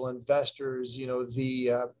potential investors,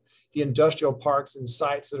 the industrial parks and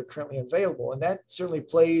sites that are currently available. And that certainly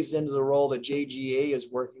plays into the role that JGA is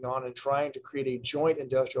working on in trying to create a joint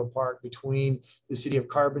industrial park between the city of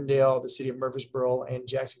Carbondale, the city of Murfreesboro, and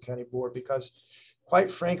Jackson County Board, because quite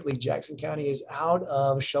frankly, Jackson County is out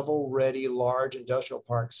of shovel-ready large industrial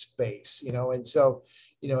park space, and so,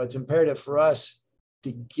 it's imperative for us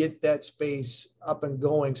to get that space up and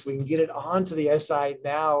going so we can get it onto the SI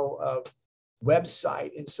Now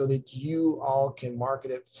website, and so that you all can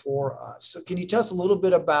market it for us. So can you tell us a little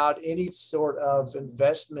bit about any sort of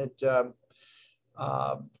investment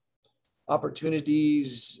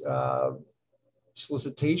opportunities,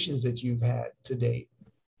 solicitations that you've had to date?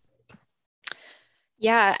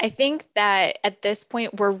 Yeah, I think that at this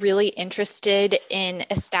point, we're really interested in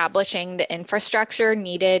establishing the infrastructure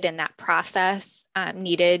needed and that process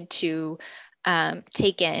needed to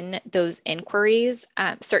take in those inquiries.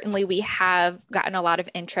 Certainly, we have gotten a lot of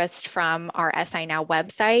interest from our SI Now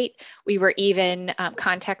website. We were even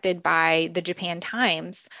contacted by the Japan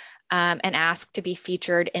Times and asked to be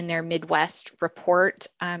featured in their Midwest report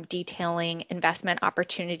detailing investment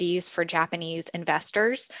opportunities for Japanese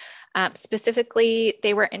investors. Specifically,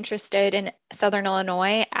 they were interested in Southern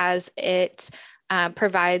Illinois as it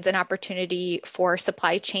provides an opportunity for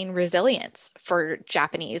supply chain resilience for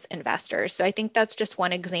Japanese investors. So I think that's just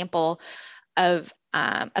one example of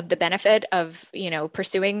the benefit of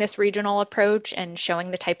pursuing this regional approach and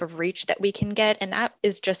showing the type of reach that we can get. And that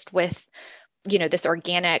is just with this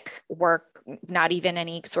organic work, not even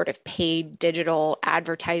any sort of paid digital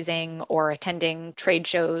advertising or attending trade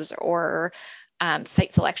shows or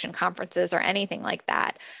site selection conferences or anything like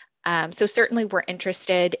that. So certainly we're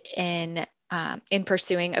interested in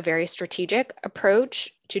pursuing a very strategic approach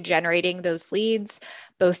to generating those leads,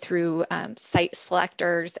 both through site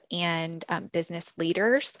selectors and business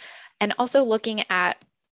leaders, and also looking at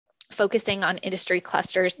focusing on industry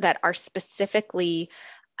clusters that are specifically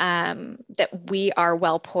that we are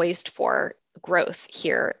well poised for growth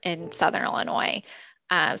here in Southern Illinois.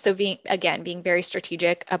 So being very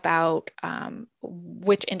strategic about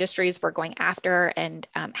which industries we're going after and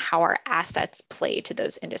how our assets play to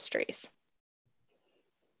those industries.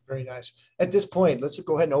 Very nice. At this point, let's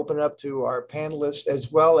go ahead and open it up to our panelists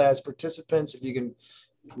as well as participants. If you can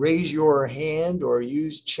raise your hand or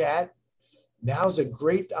use chat, now's a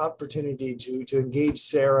great opportunity to engage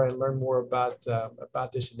Sarah and learn more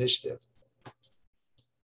about this initiative.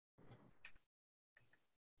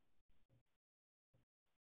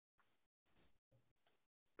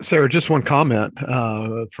 Sarah, just one comment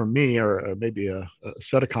from me, or maybe a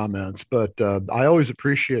set of comments, but I always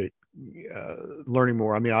appreciate learning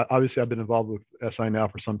more. I mean, obviously I've been involved with SI Now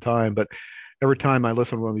for some time, but every time I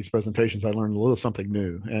listen to one of these presentations, I learn a little something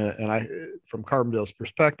new. And from Carbondale's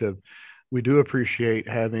perspective, we do appreciate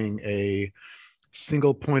having a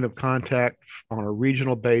single point of contact on a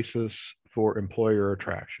regional basis for employer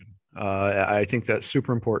attraction. I think that's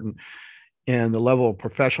super important. And the level of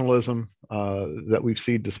professionalism that we've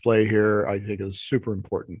seen display here, I think, is super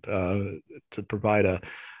important to provide a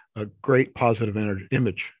great positive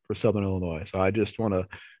image for Southern Illinois. So I just want to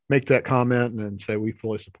make that comment and say we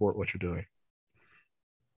fully support what you're doing.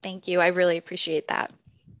 Thank you. I really appreciate that.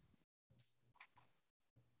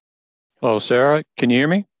 Hello, Sarah. Can you hear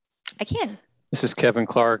me? I can. This is Kevin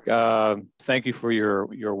Clark. Thank you for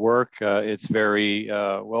your work. It's very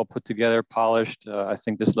well put together, polished. I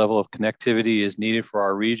think this level of connectivity is needed for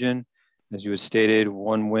our region. As you had stated,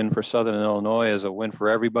 one win for Southern Illinois is a win for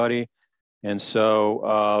everybody. And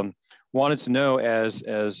so wanted to know, as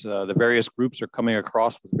the various groups are coming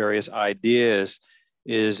across with various ideas,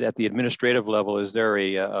 is at the administrative level, is there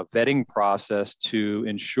a vetting process to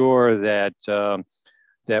ensure that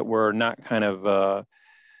that we're not kind of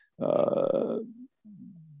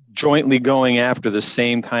jointly going after the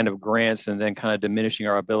same kind of grants and then kind of diminishing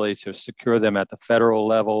our ability to secure them at the federal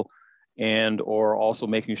level, and or also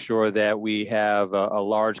making sure that we have a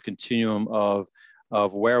large continuum of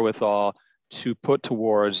wherewithal to put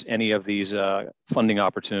towards any of these funding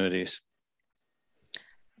opportunities?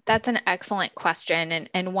 That's an excellent question,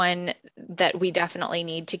 and one that we definitely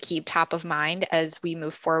need to keep top of mind as we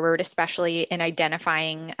move forward, especially in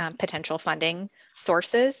identifying potential funding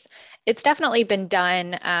sources. It's definitely been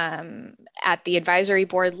done at the advisory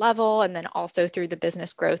board level, and then also through the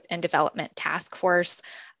Business Growth and Development Task Force.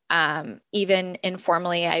 Even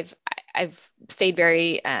informally, I've stayed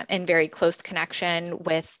in very close connection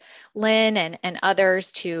with Lynn and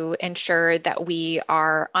others to ensure that we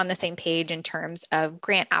are on the same page in terms of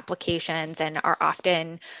grant applications, and are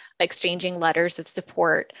often exchanging letters of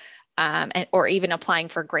support or even applying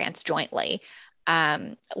for grants jointly.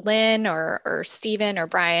 Lynn or Stephen or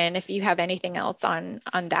Brian, if you have anything else on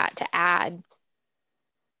that to add.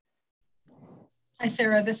 Hi,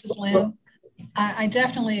 Sarah, this is Lynn. I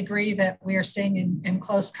definitely agree that we are staying in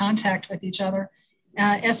close contact with each other.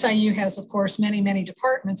 SIU has, of course, many, many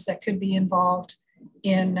departments that could be involved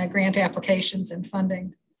in grant applications and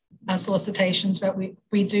funding solicitations, but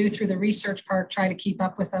we do, through the research part, try to keep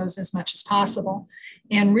up with those as much as possible.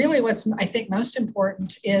 And really what's, I think, most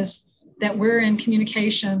important is that we're in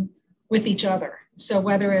communication with each other. So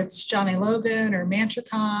whether it's Johnny Logan or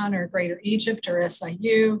Mantricon or Greater Egypt or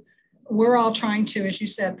SIU, we're all trying to, as you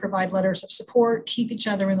said, provide letters of support, keep each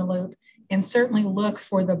other in the loop, and certainly look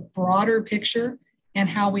for the broader picture and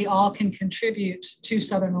how we all can contribute to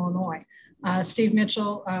Southern Illinois. Steve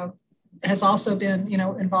Mitchell has also been,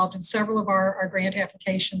 involved in several of our grant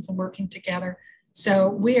applications and working together. So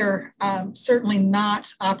we are certainly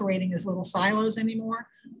not operating as little silos anymore.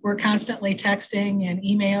 We're constantly texting and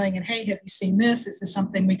emailing and, hey, have you seen this? This is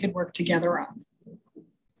something we could work together on.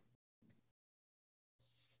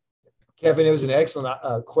 Kevin, it was an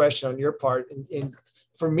excellent question on your part. And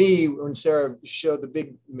for me, when Sarah showed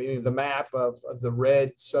the map of the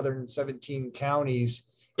red southern 17 counties,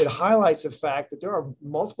 it highlights the fact that there are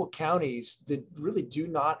multiple counties that really do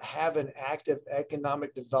not have an active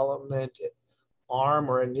economic development arm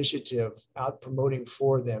or initiative out promoting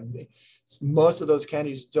for them. Most of those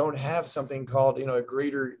counties don't have something called, a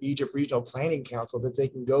Greater Egypt Regional Planning Council that they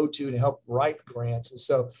can go to and help write grants. And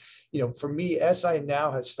so, for me, SI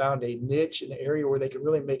now has found a niche, an area where they can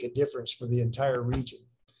really make a difference for the entire region.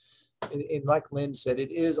 And like Lynn said,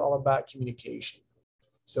 it is all about communication.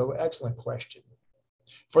 So excellent question.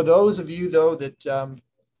 For those of you, though, that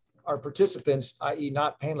are participants, i.e.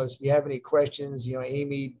 not panelists, if you have any questions,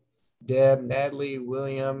 Amy, Deb, Natalie,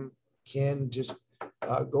 William, Ken, just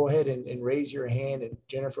go ahead and raise your hand, and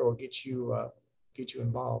Jennifer will get you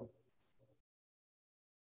involved.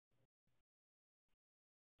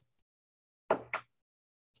 I'm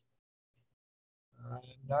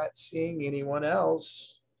not seeing anyone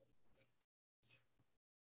else.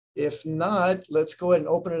 If not, let's go ahead and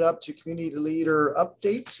open it up to community leader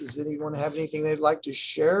updates. Does anyone have anything they'd like to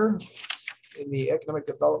share in the economic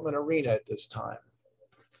development arena at this time?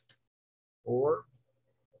 Or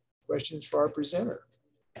questions for our presenter?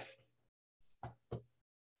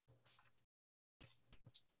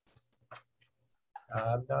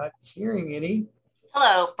 I'm not hearing any.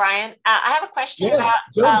 Hello, Brian. I have a question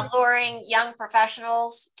about luring young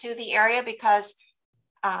professionals to the area, because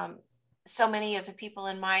so many of the people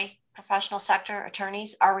in my professional sector,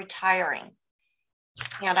 attorneys, are retiring.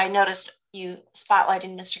 And I noticed you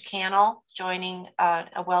spotlighted Mr. Cannell joining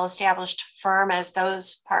a well-established firm as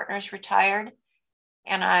those partners retired.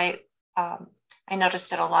 And I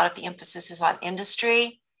noticed that a lot of the emphasis is on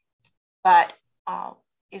industry, but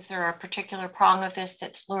is there a particular prong of this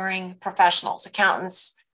that's luring professionals,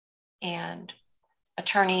 accountants and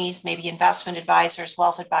attorneys, maybe investment advisors,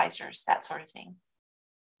 wealth advisors, that sort of thing?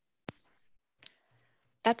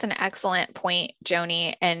 That's an excellent point,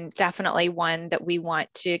 Joni, and definitely one that we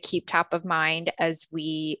want to keep top of mind as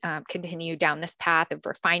we continue down this path of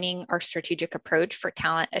refining our strategic approach for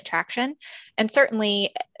talent attraction. And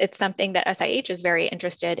certainly it's something that SIH is very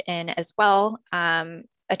interested in as well,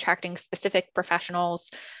 attracting specific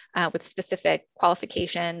professionals with specific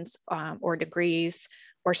qualifications or degrees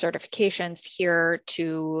or certifications here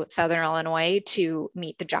to Southern Illinois to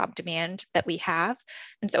meet the job demand that we have.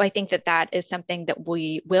 And so I think that that is something that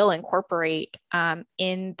we will incorporate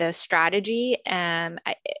in the strategy.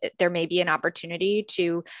 There may be an opportunity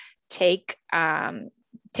to take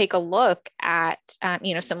a look at,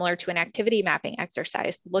 similar to an activity mapping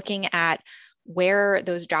exercise, looking at where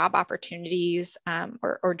those job opportunities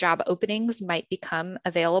or job openings might become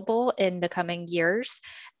available in the coming years,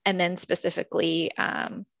 and then specifically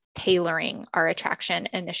tailoring our attraction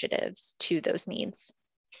initiatives to those needs.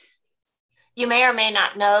 You may or may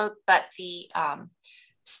not know, but the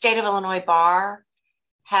State of Illinois Bar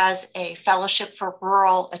has a fellowship for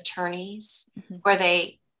rural attorneys where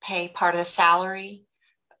they pay part of the salary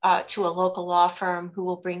to a local law firm who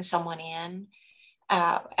will bring someone in.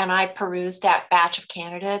 And I perused that batch of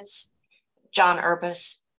candidates. John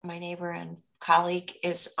Urbis, my neighbor and colleague,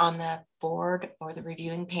 is on the board or the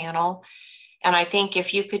reviewing panel. And I think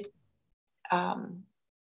if you could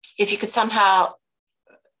somehow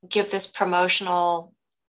give this promotional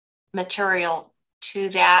material to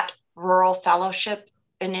that rural fellowship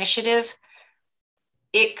initiative,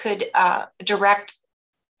 it could direct.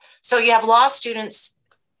 So you have law students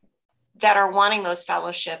that are wanting those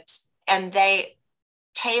fellowships, and they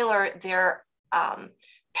tailor their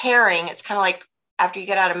pairing. It's kind of like after you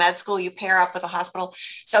get out of med school, you pair up with a hospital.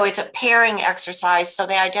 So it's a pairing exercise. So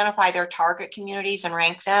they identify their target communities and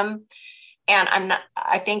rank them. And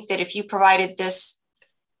I think that if you provided this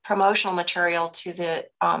promotional material to the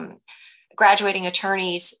graduating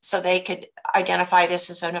attorneys so they could identify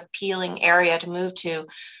this as an appealing area to move to,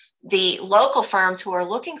 the local firms who are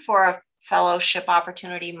looking for a fellowship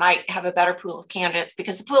opportunity might have a better pool of candidates,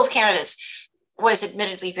 because the pool of candidates was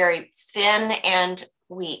admittedly very thin and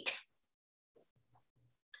weak.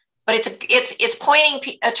 But it's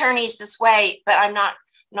pointing attorneys this way, but I'm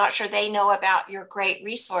not sure they know about your great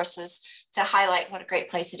resources to highlight what a great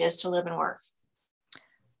place it is to live and work.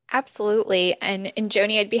 Absolutely. And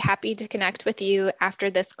Joni, I'd be happy to connect with you after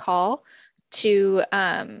this call to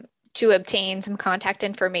obtain some contact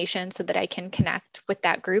information so that I can connect with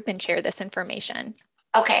that group and share this information.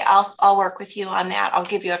 Okay, I'll work with you on that. I'll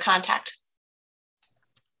give you a contact.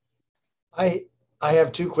 I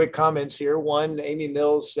have two quick comments here. One, Amy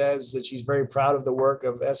Mills says that she's very proud of the work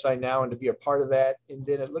of SI Now and to be a part of that. And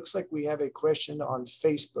then it looks like we have a question on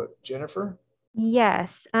Facebook. Jennifer?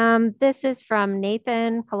 Yes, this is from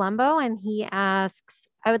Nathan Colombo, and he asks,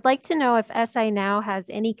 I would like to know if SI Now has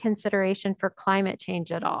any consideration for climate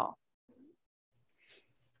change at all.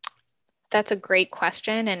 That's a great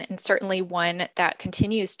question, and certainly one that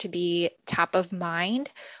continues to be top of mind.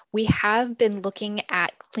 We have been looking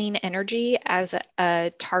at clean energy as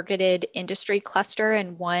a targeted industry cluster,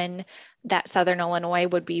 and one that Southern Illinois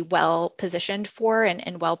would be well positioned for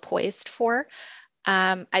and well poised for.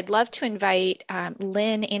 I'd love to invite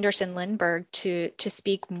Lynn Anderson-Lindberg to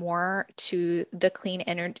speak more to the clean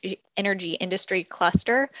energy industry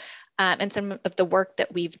cluster and some of the work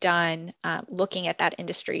that we've done looking at that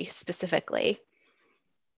industry specifically.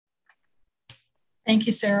 Thank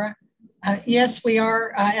you, Sarah. Yes, we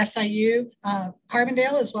are SIU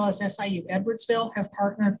Carbondale, as well as SIU Edwardsville, have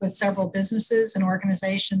partnered with several businesses and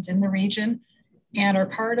organizations in the region and are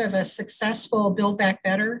part of a successful Build Back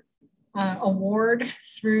Better award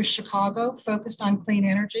through Chicago focused on clean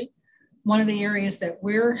energy. One of the areas that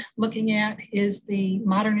we're looking at is the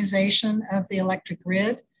modernization of the electric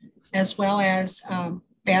grid, as well as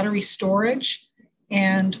battery storage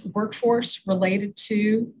and workforce related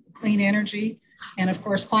to clean energy. And of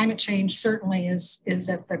course, climate change certainly is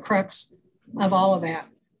at the crux of all of that.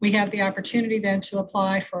 We have the opportunity then to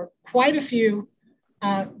apply for quite a few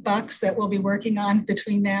bucks that we'll be working on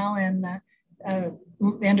between now and the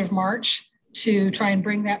end of March to try and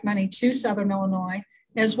bring that money to Southern Illinois,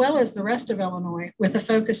 as well as the rest of Illinois, with a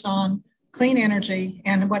focus on clean energy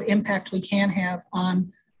and what impact we can have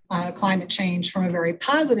on climate change from a very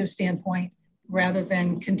positive standpoint, rather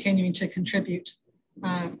than continuing to contribute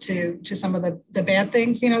to some of the bad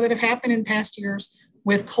things, that have happened in past years,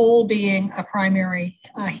 with coal being a primary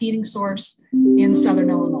heating source in Southern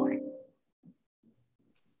Illinois.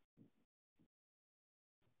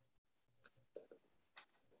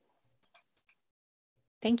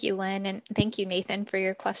 Thank you, Lynn, and thank you, Nathan, for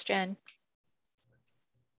your question.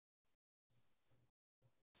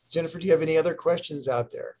 Jennifer, do you have any other questions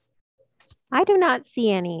out there? I do not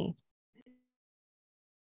see any.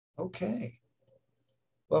 Okay.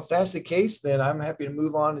 Well, if that's the case, then I'm happy to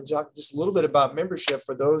move on and talk just a little bit about membership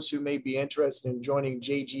for those who may be interested in joining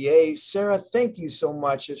JGA. Sarah, thank you so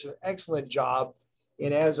much. It's an excellent job.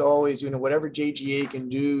 And as always, whatever JGA can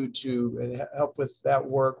do to help with that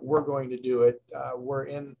work, we're going to do it.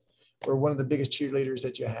 We're one of the biggest cheerleaders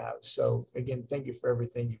that you have. So again, thank you for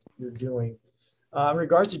everything you're doing. In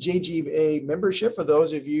regards to JGA membership, for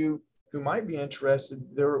those of you who might be interested,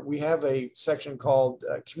 we have a section called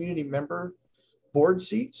Community Member Board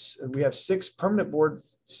Seats. And we have 6 permanent board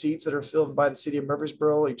seats that are filled by the City of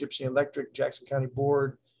Murfreesboro, Egyptian Electric, Jackson County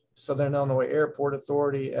Board, Southern Illinois Airport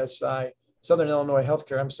Authority, SI, Southern Illinois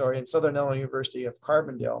Healthcare, and Southern Illinois University of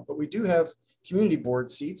Carbondale. But we do have community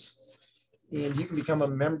board seats, and you can become a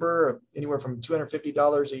member of anywhere from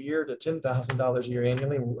 $250 a year to $10,000 a year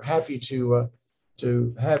annually. We're happy to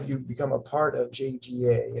have you become a part of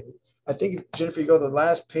JGA. And I think, Jennifer, you go to the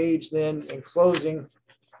last page then, in closing,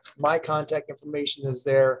 my contact information is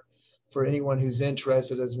there for anyone who's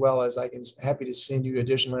interested, as well as happy to send you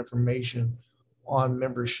additional information on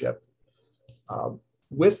membership.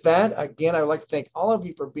 With that, again, I would like to thank all of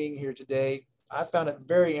you for being here today. I found it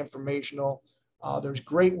very informational. There's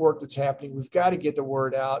great work that's happening. We've got to get the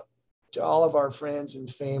word out to all of our friends and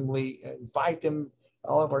family, and invite them,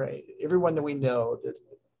 everyone that we know,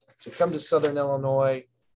 to come to Southern Illinois,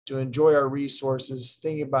 to enjoy our resources,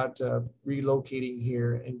 thinking about relocating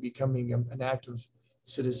here and becoming an active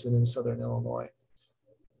citizen in Southern Illinois.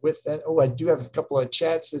 With that, I do have a couple of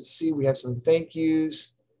chats. Let's see, we have some thank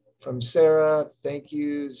yous from Sarah, thank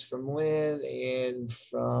yous from Lynn, and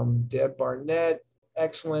from Deb Barnett.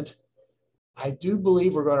 Excellent. I do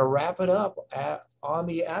believe we're going to wrap it up on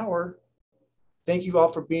the hour. Thank you all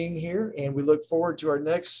for being here, and we look forward to our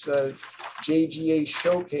next JGA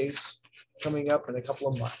showcase coming up in a couple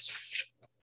of months.